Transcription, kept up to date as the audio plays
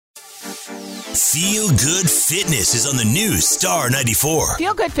Feel Good Fitness is on the new Star 94.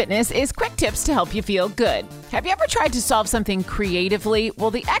 Feel Good Fitness is quick tips to help you feel good. Have you ever tried to solve something creatively?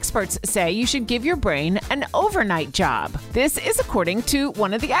 Well, the experts say you should give your brain an overnight job. This is according to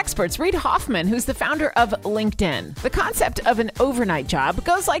one of the experts, Reid Hoffman, who's the founder of LinkedIn. The concept of an overnight job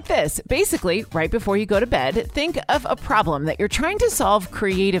goes like this. Basically, right before you go to bed, think of a problem that you're trying to solve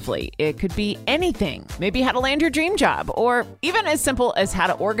creatively. It could be anything. Maybe how to land your dream job, or even as simple as how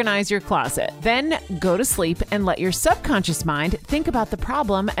to organize your closet. Then go to sleep and let your subconscious mind think about the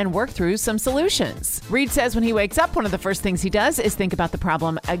problem and work through some solutions. Reid says when he wakes up, one of the first things he does is think about the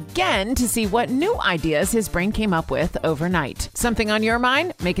problem again to see what new ideas his brain came up with overnight. Something on your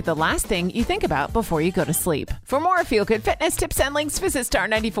mind? Make it the last thing you think about before you go to sleep. For more Feel Good Fitness tips and links, visit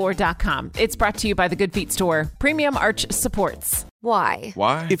star94.com. It's brought to you by the Good Feet store. Premium Arch supports. Why?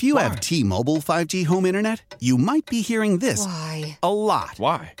 If you have T-Mobile 5G home internet, you might be hearing this Why? a lot.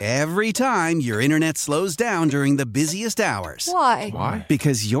 Why? Every time your internet slows down during the busiest hours. Why?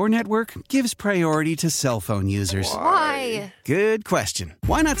 Because your network gives priority to cell phone users. Why? Good question.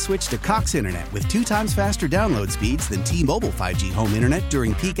 Why not switch to Cox Internet with 2 times faster download speeds than T-Mobile 5G home internet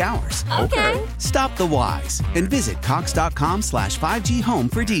during peak hours? Okay. Stop the whys and visit cox.com/5G home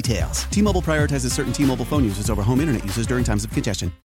for details. T-Mobile prioritizes certain T-Mobile phone users over home internet users during times of congestion.